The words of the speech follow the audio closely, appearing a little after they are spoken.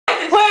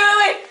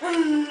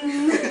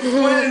No,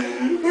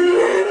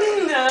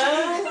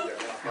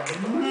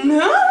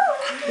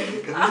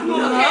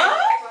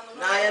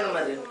 ya no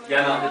me río.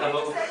 Ya no, yo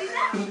tampoco.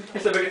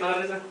 Eso porque estaba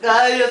risa.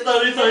 Ay, ya está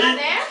risa ahí.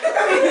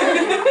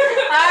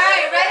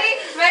 Alright, ready?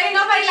 Ready?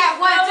 Nobody laugh.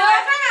 1, 2.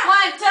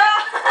 1,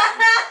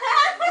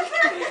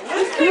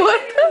 2.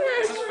 What?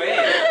 Eso es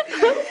feo.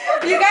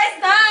 You guys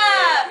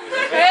stop.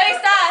 Ready?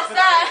 Stop.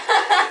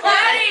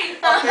 Ready?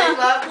 Okay,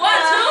 clap. 1,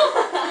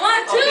 2.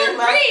 1, 2,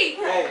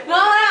 3. Hey. No,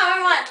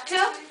 1, 2.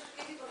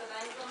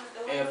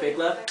 Hey, a fake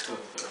laugh.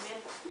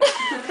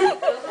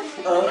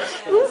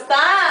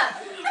 Stop.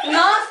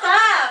 No,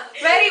 stop.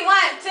 Ready? 1,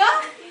 2.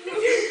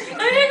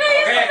 Okay,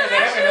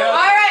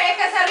 Alright, es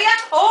que se ría.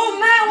 Oh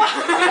man, what?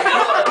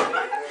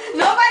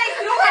 Nobody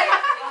blew it.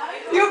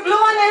 You blew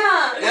on it,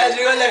 huh? Yeah, she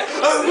goes like.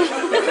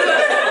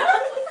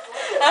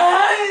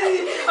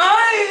 Alright,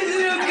 1, 2,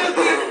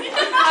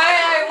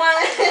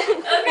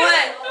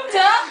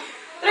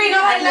 3.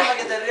 Nobody laugh.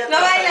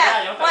 Nobody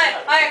laugh. 1.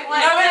 Alright,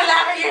 1. Nobody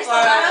laugh at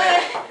yourself.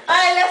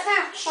 Alright, let's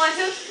have 1,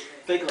 2.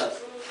 Fake laugh.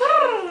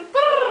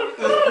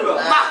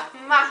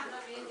 Ma.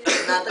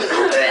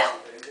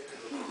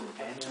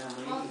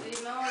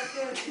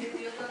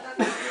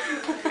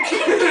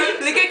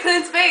 Look at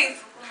Clint's face.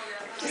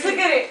 Just look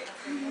at it.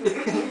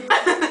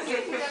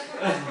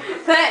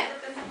 Clint.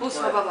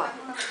 Busca, Baba.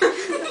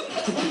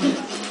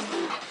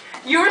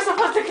 You were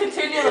supposed to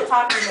continue the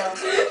talking though.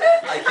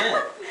 I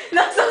can't.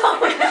 That's all.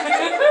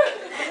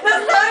 The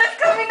sound is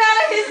coming out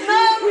of his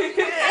nose.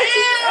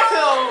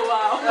 Oh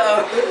wow.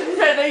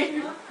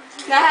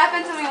 That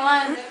happened to me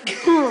once.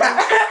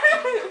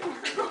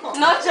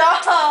 No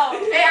joke.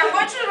 Hey, I'm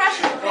going to the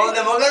restroom. Oh,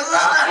 the mocas.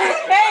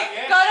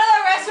 Hey, go to the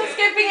restroom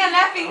skipping and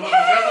laughing.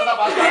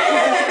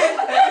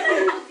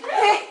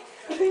 Hey.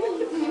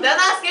 They're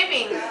not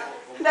skipping.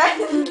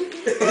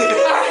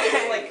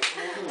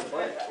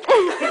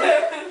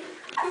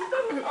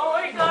 Oh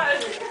my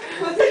god.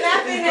 Who's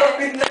laughing at?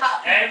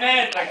 Hey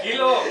man,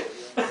 tranquilo.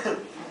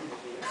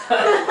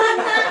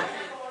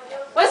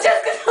 What's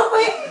just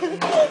going?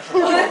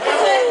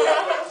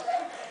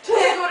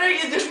 What are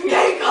you doing?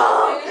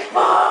 Jacob!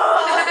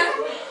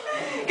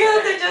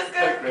 Good, they're just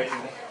good.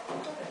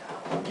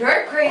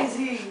 You're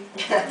crazy.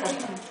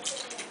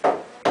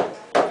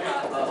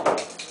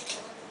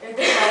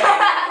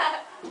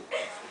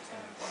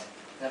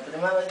 La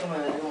primera vez que me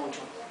río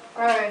mucho.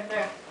 Alright,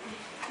 there.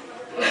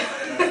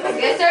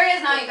 Get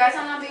serious now, you guys.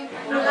 I'm not being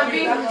playing. No, I'm not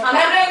being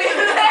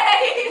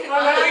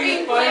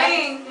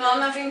playing. No, I'm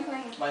not being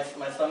playing. My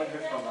stomach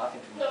hurts from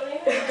laughing too much.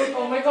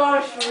 Oh my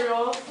gosh, for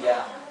real?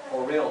 Yeah,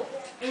 for real.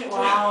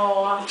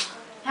 Wow.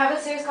 Have a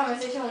serious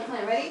conversation with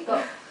Clint. Ready?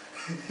 Go.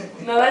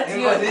 No, that's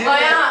you. Oh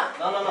yeah.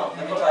 No.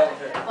 Let me try with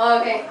her. Oh,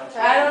 okay. I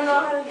don't know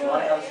how to do You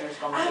want to it. have a serious I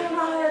don't conversation? know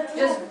how to do it.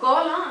 Just go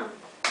along. You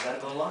gotta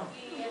go along.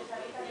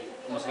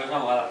 Como si fuera una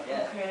abogada.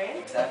 Yeah, Okay.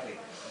 exactly.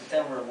 Every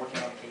time we're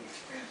working on a case.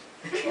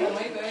 Oh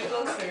my god, you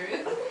look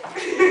serious.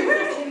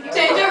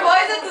 Change your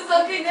voice into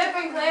something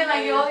different, Clint.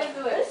 Like you always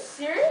do it.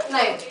 Serious?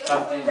 Like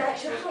Something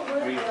just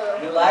breathe.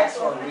 Relax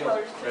or real?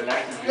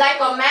 Relax.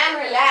 a man,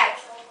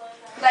 relax.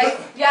 Like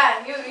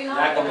yeah, you know.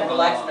 Ya, como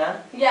Relax, man.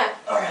 Yeah.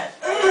 Alright.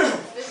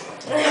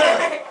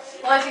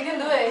 Well, she can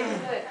do it. You can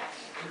do it.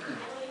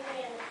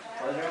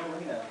 Why is everyone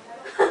looking at me?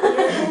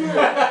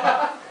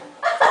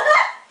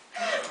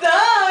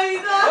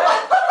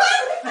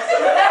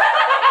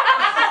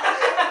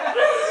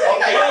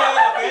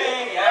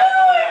 Okay, yeah.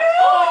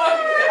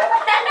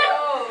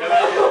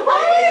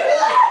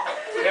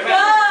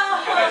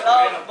 That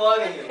was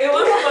funny. It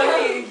was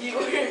funny. You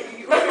were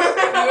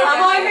I'm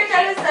over here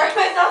trying to start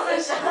myself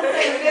some shots and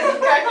it doesn't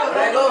crack open.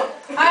 Alright, go.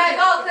 Alright,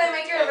 go, Clint,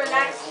 make it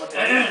relax.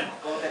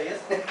 ¿Cómo querías?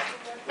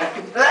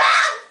 No.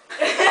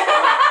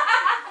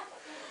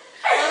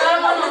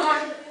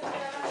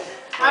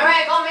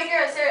 Alright, go make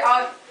her a serious.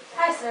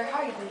 Hi, sir. How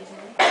are you doing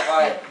today?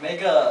 Alright,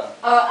 make a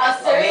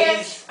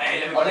Serious.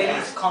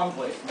 lady's calm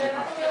voice.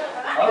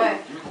 Okay.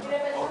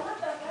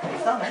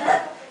 It's not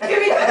bad. Give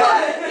me,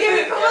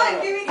 come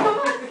on.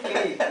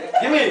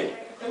 Give me.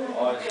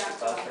 Oh,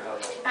 está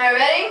cerrado. Alright,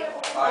 ready?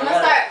 I'm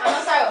got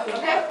gonna start,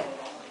 okay?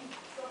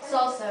 So,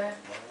 sir,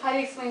 how do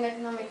you explain the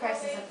economic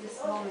crisis at this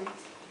moment?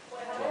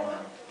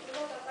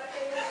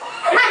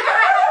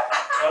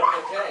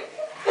 Okay.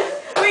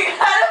 We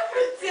gotta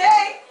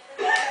protect.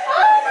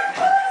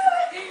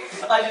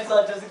 I just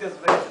saw Jessica's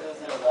face and I was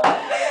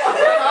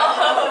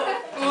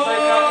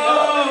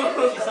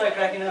She started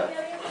cracking up.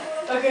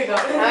 Okay, go.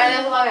 Alright,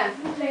 let's log in.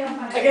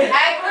 Okay.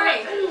 Act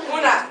 3.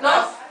 Una. No,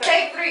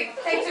 take 3.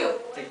 Take 2.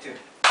 Take two.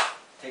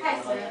 Take Hi,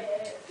 one. sir.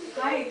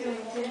 How are you doing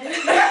today?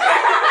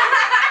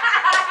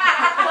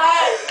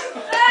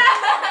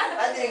 I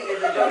think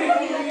it's a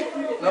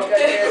joke. Look at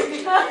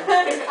this.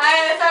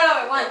 Alright, let's start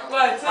over. 1.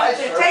 One, two, Hi,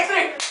 three. sir. Take 3.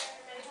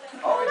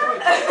 Oh, we're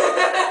doing it.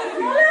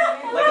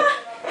 Like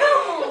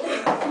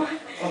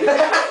Oh,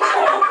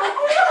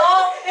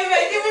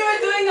 imagine we were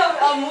doing a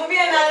movie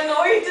and I don't know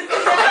where you just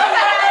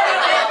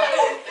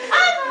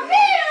I'm a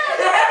villain!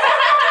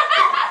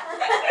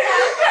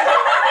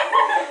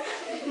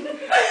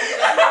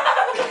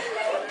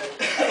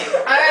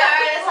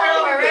 Alright, let's start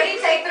over. Ready?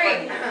 Take 3.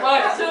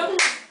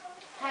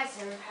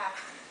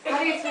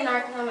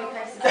 economic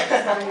crisis.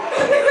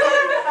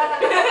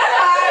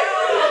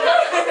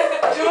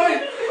 Dude,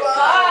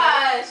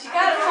 gosh, you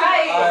gotta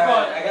try it.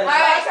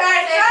 Alright, try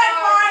it.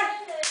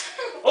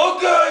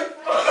 Okay.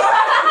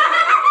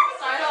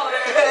 Start over.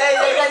 Hey,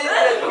 you guys did it.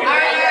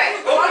 Alright.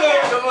 Okay.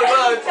 Come on,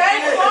 come on.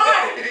 10 more.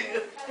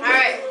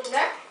 Alright.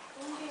 There?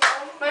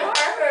 My heart.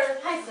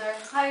 Hi, sir.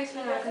 How do you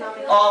explain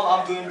economic?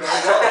 I'm doing very well.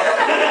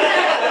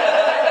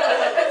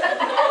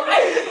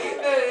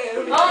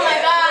 Oh my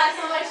god,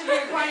 somebody should be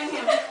recording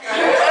him.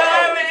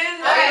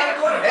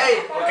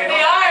 Hey.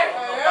 They are.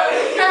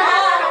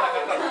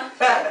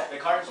 The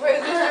cards. Wait,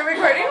 is this still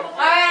recording?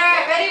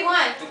 Alright, ready?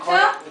 1, 2. The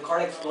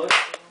card exploded.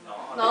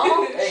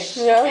 No. Hey.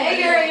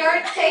 Hey,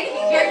 you're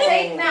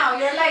take now.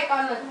 You're like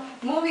on a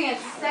movie and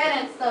set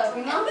and stuff,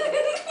 you know?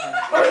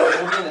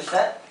 Movie in the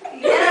set.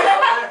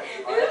 Yeah.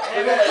 Ready?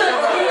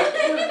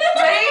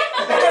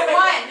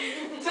 1,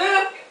 2.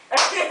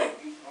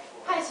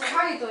 Hi, sir. How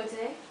are you doing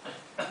today?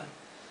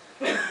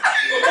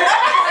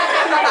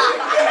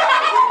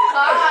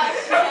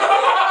 Gosh.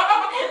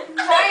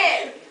 Try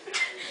it.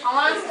 I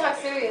want us to talk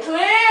serious.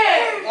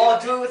 Oh,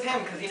 do it with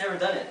him because he never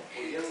done it.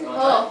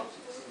 Oh.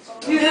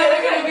 He's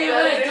never gonna be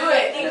able to do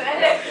it. You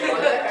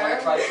want to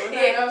try it?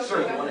 Yeah.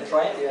 Sure, you want to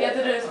try it? You have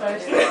to do it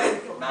first.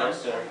 Ma'am,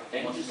 Yes, sir.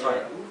 Thank you, try sir.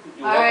 it.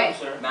 You're Alright.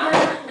 welcome, sir. Ma'am,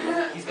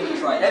 he's going to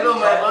try it. Yeah. No. Oh, we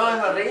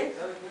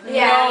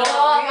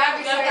gotta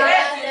be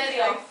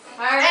serious.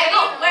 Alright, ready?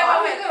 Wait. Go.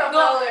 1, 2, hold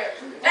on.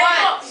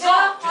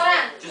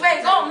 Wait,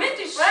 go,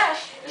 Minty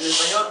Fresh. En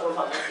español, por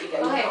favor.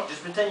 Okay.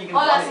 Just pretend you can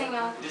Hola, vomit.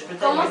 señor. Just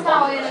pretend ¿Cómo you can está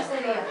vomit. hoy en este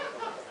día?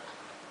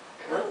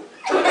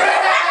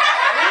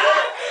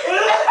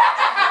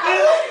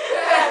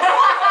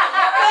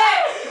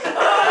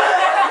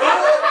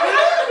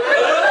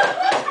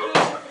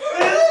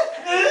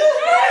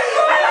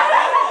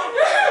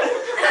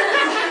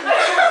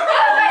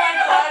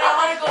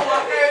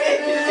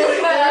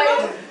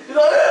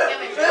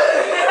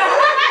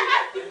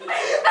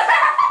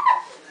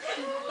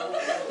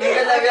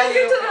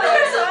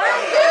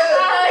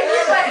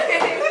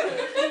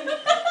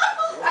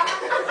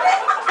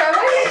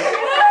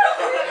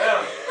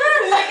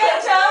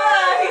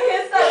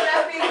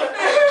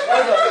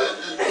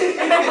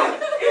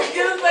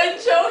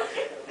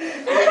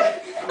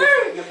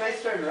 Your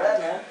face turned red,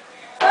 man.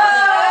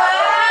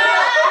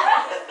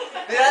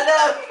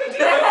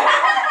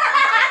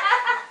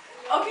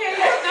 Okay,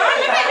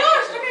 look at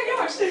yours.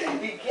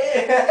 You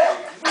can't.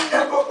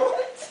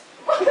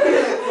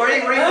 Where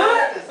you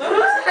this?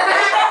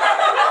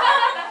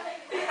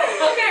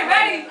 Okay,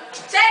 ready?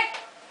 Take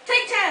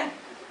 10.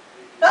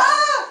 Ah!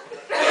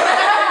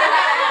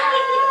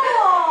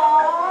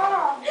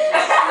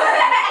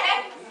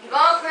 Go,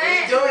 What are Clint.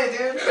 you doing,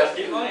 dude? Just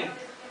keep going.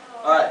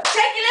 Alright.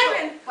 Take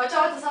 11. Watch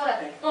out with the soda.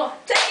 Oh,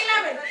 take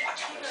 11.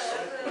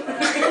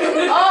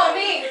 Oh,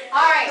 me.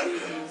 Alright.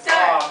 Sir.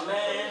 Oh,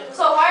 man.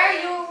 So why are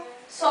you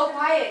so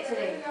quiet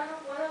today?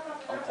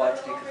 I'm quiet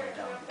today because I'm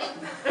down.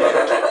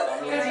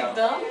 I'm really down.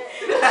 Dumb?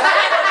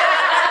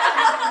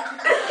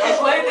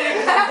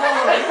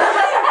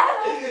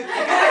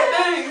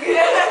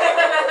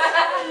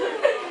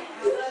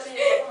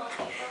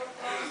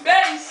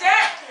 Ready,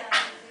 set.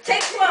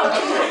 Take 12.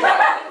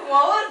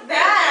 What was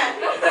that?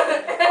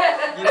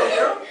 You don't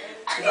hear him?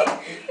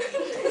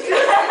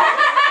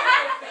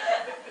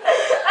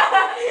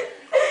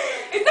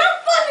 It's not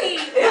funny.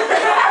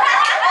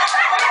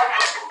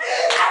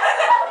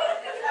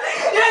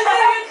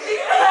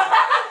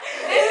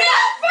 It's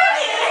not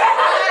funny.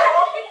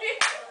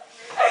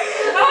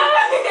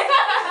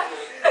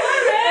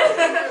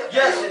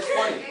 Yes, it's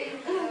funny.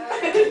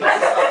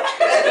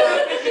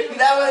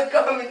 That was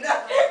coming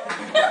down.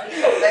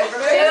 Like, for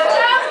You're real?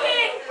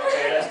 joking.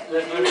 Okay, let's do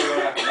it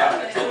ahora.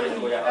 Ya, esto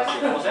ya. Así,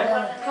 ¿cómo se?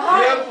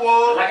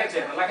 Tiempo.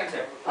 Relájense,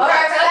 relájense.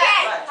 Okay,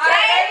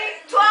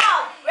 ready?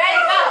 12. Ready,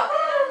 go.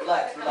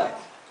 Relax, relax.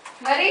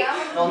 Ready?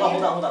 No,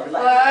 hold on, relax.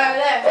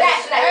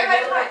 Relax.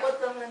 Everybody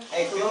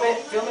Hey, film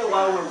it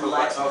while we're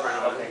relaxing.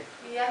 Okay.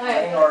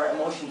 Letting our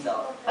emotions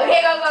out. Okay,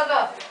 go.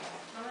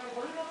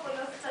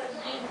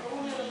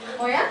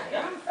 Oh, yeah?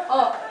 Yeah.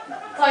 Oh,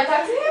 so I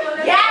talk to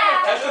him?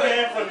 Yeah. Touch your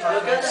hand for Look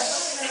at that.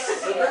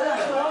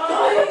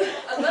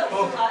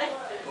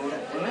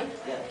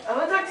 Yeah. I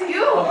want to talk to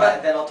you.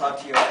 Alright, then I'll talk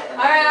to you. Right? And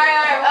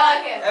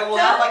Alright. Okay. And we'll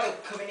have like a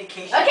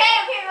communication Okay,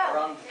 go.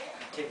 around the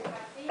table.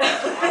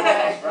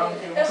 Around the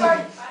table.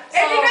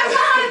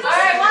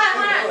 Alright,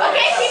 one.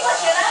 Okay, keep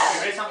looking up.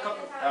 Raise some cup.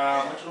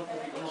 Muchos un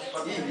poquito.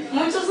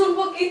 Muchos un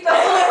poquito.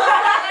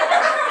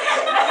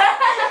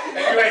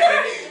 Es que iba a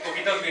decir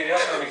poquitos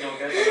videos, pero me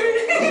equivoqué.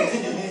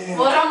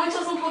 Borra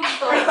muchos un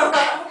poquito.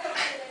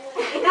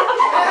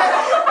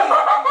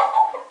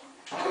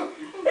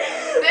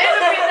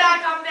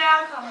 Calm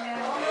down.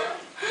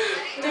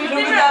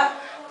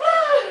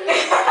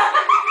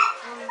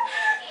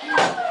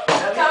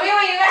 Tell me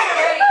when you guys are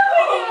ready. Oh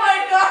my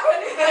god.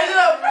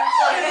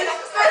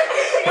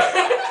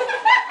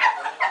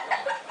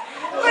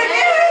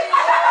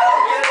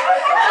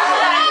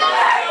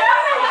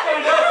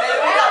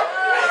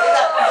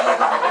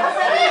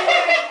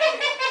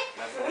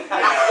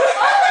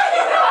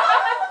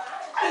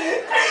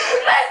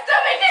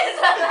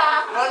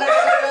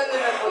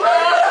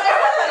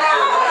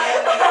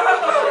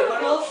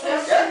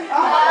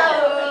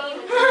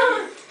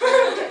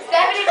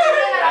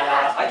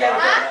 I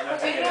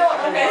can't. Video,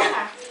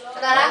 naranja.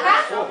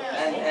 Naranja?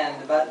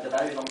 And the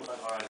battery's almost done.